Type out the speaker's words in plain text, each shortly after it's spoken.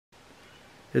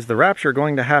Is the rapture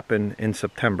going to happen in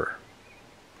September?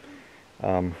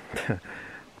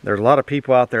 There's a lot of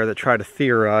people out there that try to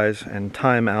theorize and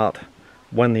time out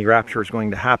when the rapture is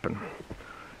going to happen.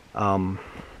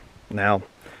 Now,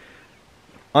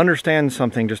 understand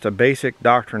something, just a basic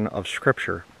doctrine of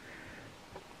Scripture.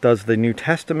 Does the New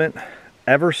Testament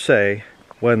ever say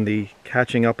when the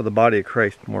catching up of the body of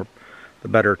Christ, more the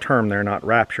better term there, not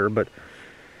rapture, but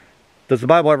does the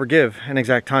Bible ever give an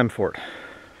exact time for it?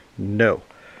 No.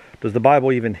 Does the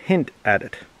Bible even hint at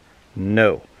it?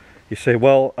 No. You say,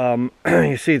 well,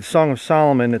 you see the Song of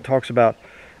Solomon, it talks about,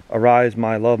 arise,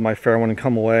 my love, my fair one, and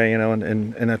come away, you know,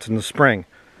 and that's in the spring.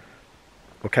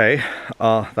 Okay,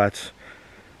 that's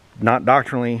not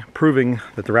doctrinally proving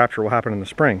that the rapture will happen in the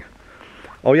spring.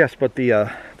 Oh yes, but the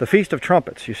Feast of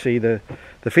Trumpets, you see, the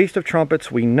Feast of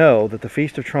Trumpets, we know that the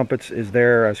Feast of Trumpets is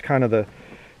there as kind of the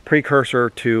precursor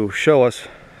to show us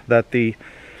that the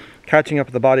catching up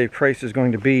of the body of Christ is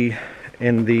going to be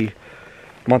in the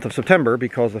month of September,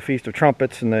 because the Feast of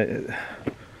Trumpets and the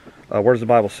where does the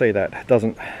Bible say that? It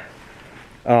doesn't.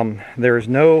 There is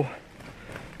no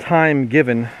time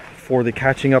given for the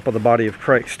catching up of the body of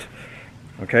Christ.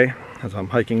 Okay, as I'm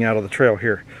hiking out of the trail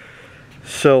here.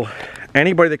 So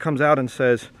anybody that comes out and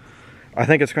says, I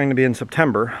think it's going to be in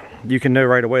September, you can know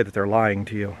right away that they're lying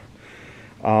to you.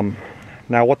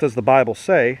 Now, what does the Bible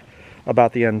say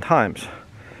about the end times?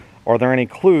 Are there any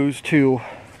clues to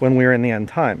when we're in the end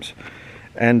times?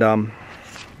 And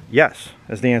yes,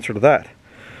 is the answer to that.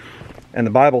 And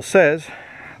the Bible says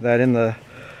that in the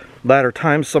latter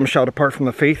times some shall depart from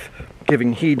the faith,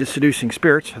 giving heed to seducing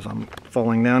spirits, as I'm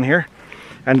falling down here,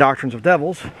 and doctrines of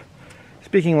devils,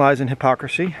 speaking lies and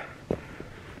hypocrisy,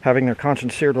 having their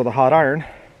conscience seared with a hot iron,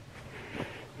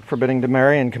 forbidding to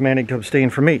marry and commanding to abstain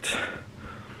from meats.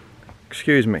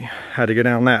 Excuse me, had to go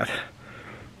down that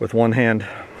with one hand.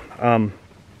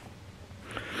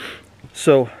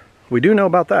 So we do know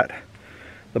about that.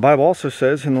 The Bible also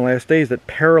says in the last days that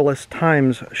perilous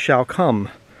times shall come.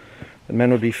 That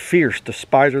men would be fierce,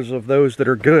 despisers of those that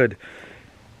are good,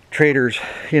 traitors,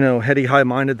 you know, heady,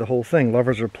 high-minded, the whole thing,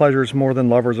 lovers of pleasures more than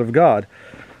lovers of God.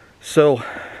 So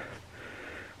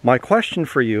my question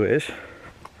for you is,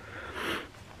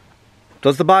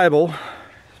 does the Bible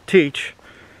teach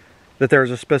that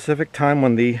there's a specific time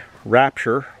when the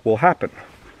rapture will happen?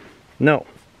 No.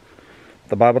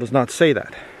 The Bible does not say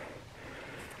that.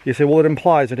 You say, well, it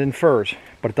implies, it infers,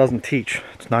 but it doesn't teach.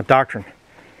 It's not doctrine.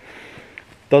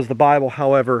 Does the Bible,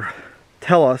 however,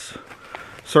 tell us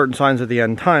certain signs of the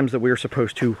end times that we are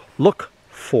supposed to look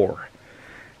for?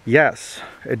 Yes,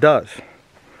 it does.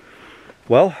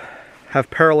 Well, have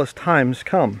perilous times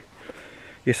come?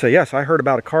 You say, yes, I heard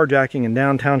about a carjacking in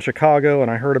downtown Chicago,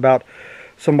 and I heard about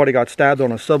somebody got stabbed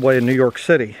on a subway in New York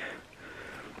City.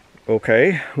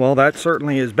 Okay, well, that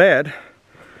certainly is bad.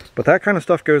 But that kind of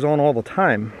stuff goes on all the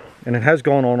time, and it has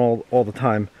gone on all the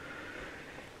time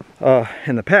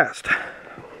in the past.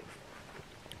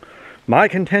 My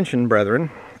contention,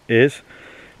 brethren, is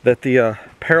that the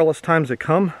perilous times that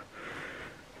come,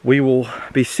 we will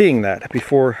be seeing that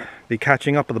before the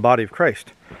catching up of the body of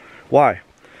Christ. Why?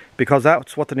 Because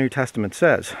that's what the New Testament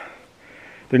says.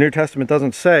 The New Testament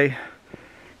doesn't say,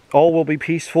 all will be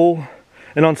peaceful,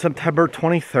 and on September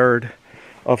 23rd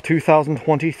of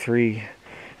 2023,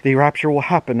 the rapture will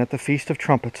happen at the Feast of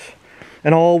Trumpets,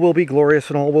 and all will be glorious,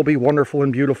 and all will be wonderful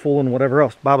and beautiful, and whatever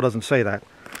else. The Bible doesn't say that.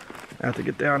 I have to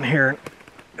get down here and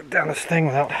get down this thing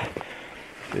without...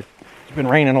 It's been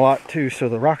raining a lot too, so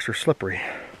the rocks are slippery.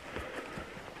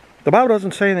 The Bible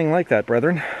doesn't say anything like that,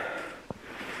 brethren.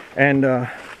 And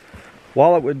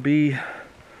while it would be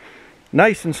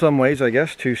nice in some ways, I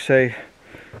guess, to say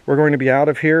we're going to be out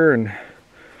of here and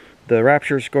the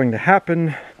rapture is going to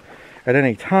happen at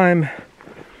any time,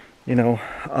 you know,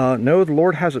 no, the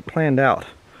Lord has it planned out.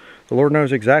 The Lord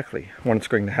knows exactly when it's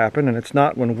going to happen, and it's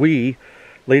not when we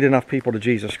lead enough people to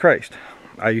Jesus Christ.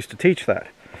 I used to teach that.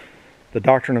 The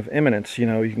doctrine of imminence, you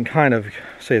know, you can kind of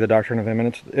say the doctrine of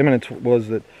imminence. Imminence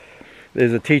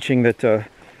is a teaching that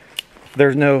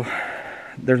there's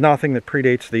nothing that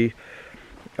predates the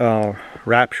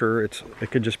rapture. It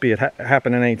could just be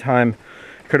happen at any time.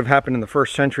 It could have happened in the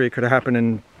 1st century. It could have happened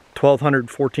in 1200,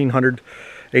 1400,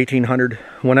 1800,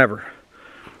 whenever.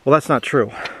 Well, that's not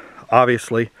true.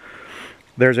 Obviously,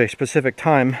 there's a specific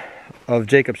time of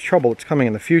Jacob's trouble that's coming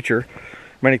in the future.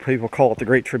 Many people call it the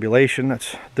Great Tribulation.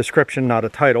 That's description, not a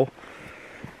title.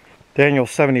 Daniel's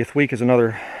 70th week is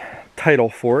another title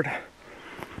for it.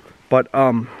 But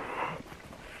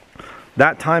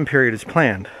that time period is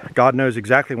planned. God knows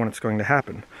exactly when it's going to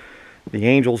happen. The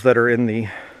angels that are in the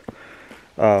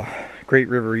great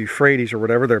river Euphrates or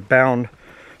whatever, they're bound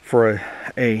for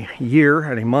a year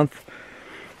and a month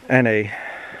and a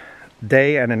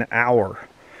day and an hour.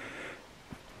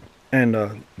 And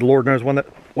the Lord knows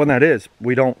when that is.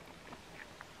 We don't.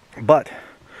 But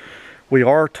we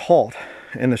are taught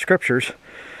in the scriptures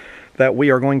that we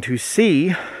are going to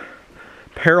see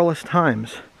perilous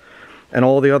times and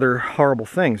all the other horrible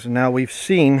things. And now we've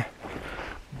seen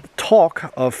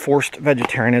talk of forced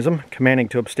vegetarianism, commanding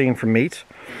to abstain from meats,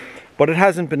 but it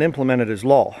hasn't been implemented as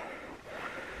law,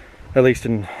 at least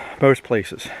in most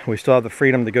places. We still have the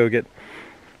freedom to go get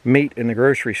meat in the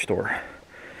grocery store.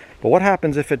 But what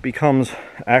happens if it becomes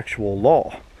actual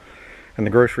law and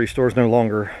the grocery stores no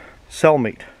longer sell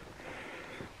meat?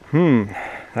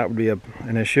 That would be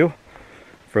an issue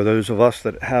for those of us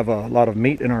that have a lot of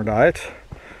meat in our diets.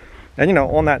 And you know,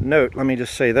 on that note, let me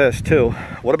just say this too.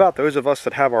 What about those of us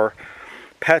that have our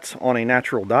pets on a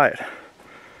natural diet?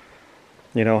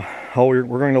 You know, oh, we're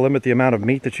going to limit the amount of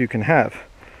meat that you can have.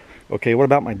 Okay, what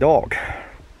about my dog?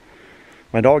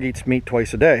 My dog eats meat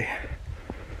twice a day.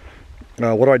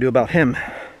 What do I do about him?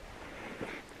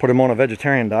 Put him on a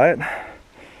vegetarian diet?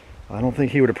 I don't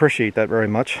think he would appreciate that very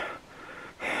much.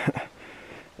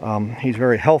 He's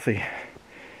very healthy.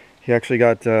 He actually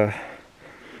got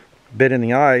bit in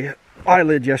the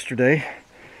eyelid yesterday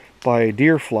by a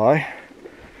deer fly,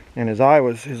 and his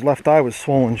left eye was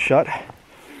swollen shut.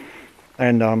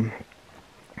 And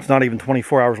it's not even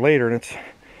 24 hours later, and it's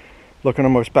looking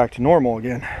almost back to normal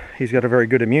again. He's got a very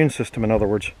good immune system, in other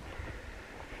words.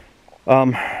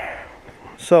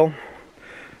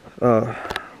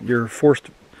 Your forced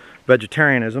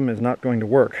vegetarianism is not going to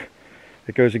work.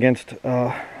 It goes against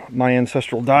my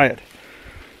ancestral diet.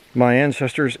 My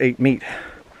ancestors ate meat.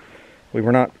 We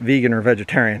were not vegan or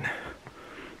vegetarian.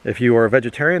 If you are a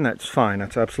vegetarian, that's fine.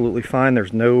 That's absolutely fine.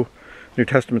 There's no New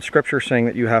Testament scripture saying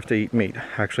that you have to eat meat.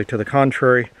 Actually, to the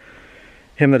contrary,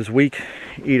 him that is weak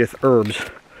eateth herbs.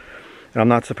 And I'm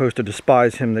not supposed to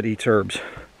despise him that eats herbs.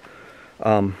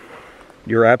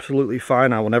 You're absolutely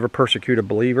fine. I will never persecute a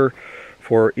believer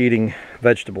for eating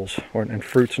vegetables and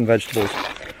fruits and vegetables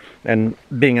and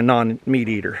being a non-meat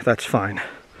eater. That's fine.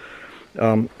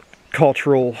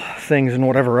 Cultural things and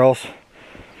whatever else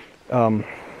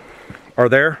are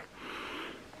there.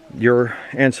 Your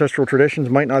ancestral traditions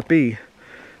might not be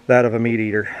that of a meat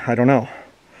eater. I don't know.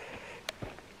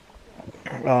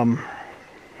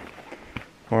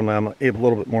 Normally I'm a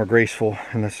little bit more graceful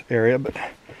in this area, but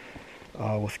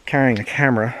with carrying a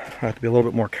camera, I have to be a little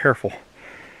bit more careful.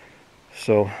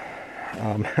 So,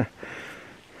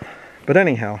 but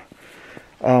anyhow,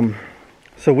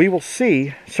 so we will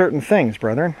see certain things,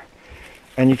 brethren,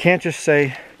 and you can't just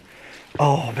say,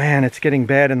 oh man, it's getting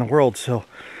bad in the world, so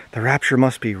the rapture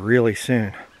must be really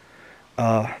soon.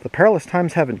 The perilous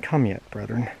times haven't come yet,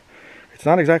 brethren. It's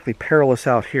not exactly perilous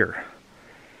out here.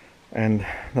 And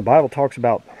the Bible talks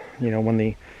about, you know, when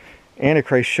the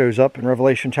Antichrist shows up in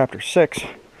Revelation chapter 6,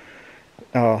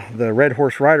 the red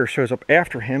horse rider shows up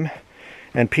after him,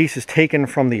 and peace is taken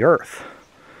from the earth.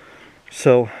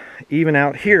 So even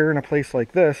out here in a place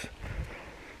like this,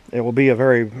 it will be a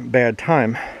very bad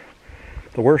time.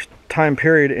 The worst time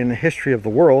period in the history of the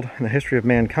world, in the history of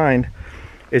mankind,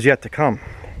 is yet to come.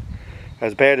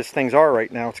 As bad as things are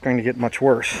right now, it's going to get much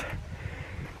worse.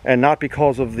 And not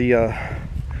because of the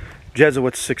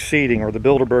Jesuits succeeding, or the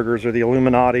Bilderbergers, or the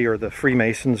Illuminati, or the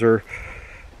Freemasons, or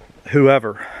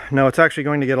whoever. No, it's actually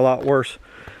going to get a lot worse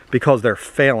because they're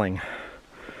failing.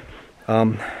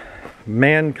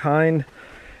 Mankind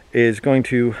is going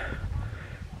to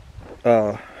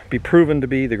be proven to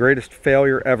be the greatest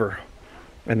failure ever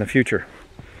in the future.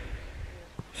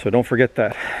 So don't forget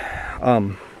that.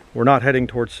 We're not heading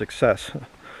towards success.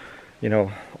 You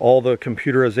know, all the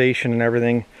computerization and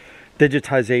everything,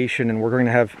 digitization, and we're going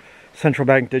to have central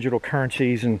bank digital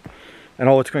currencies, and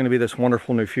oh, it's going to be this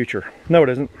wonderful new future. No, it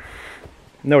isn't.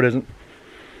 No, it isn't.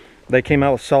 They came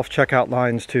out with self-checkout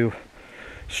lines to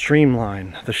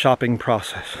streamline the shopping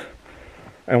process.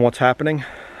 And what's happening?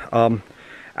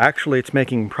 Actually, it's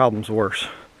making problems worse.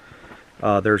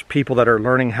 There's people that are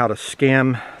learning how to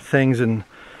scam things and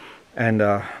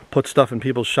put stuff in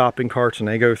people's shopping carts, and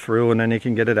they go through and then they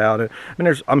can get it out. I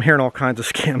mean, I'm hearing all kinds of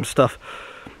scam stuff.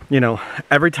 You know,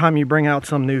 every time you bring out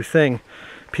some new thing,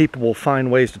 people will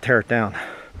find ways to tear it down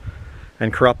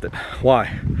and corrupt it.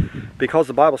 Why? Because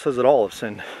the Bible says that all have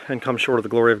sinned and come short of the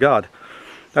glory of God.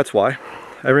 That's why.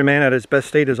 Every man at his best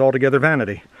state is altogether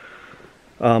vanity.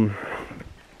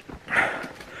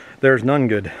 There's none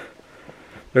good.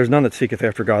 There's none that seeketh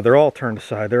after God. They're all turned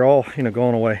aside. They're all, you know,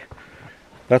 going away.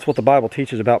 That's what the Bible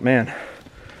teaches about man.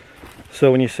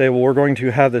 So when you say, well, we're going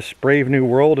to have this brave new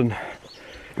world and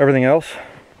everything else,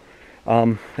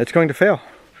 it's going to fail.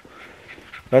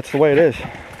 that's the way it is.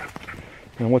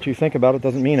 And what you think about it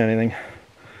doesn't mean anything.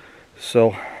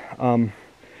 So,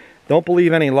 don't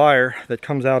believe any liar that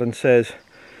comes out and says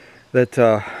that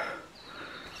the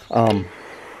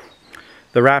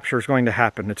rapture is going to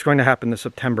happen. It's going to happen this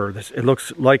September. It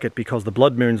looks like it because the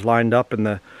blood moon's lined up, and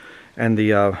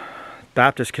the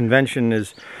Baptist convention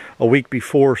is a week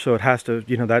before, so it has to,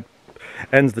 you know, that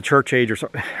ends the church age or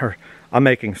something. Or I'm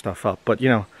making stuff up, but you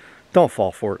know, don't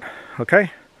fall for it.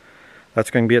 Okay? That's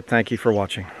going to be it. Thank you for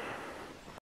watching.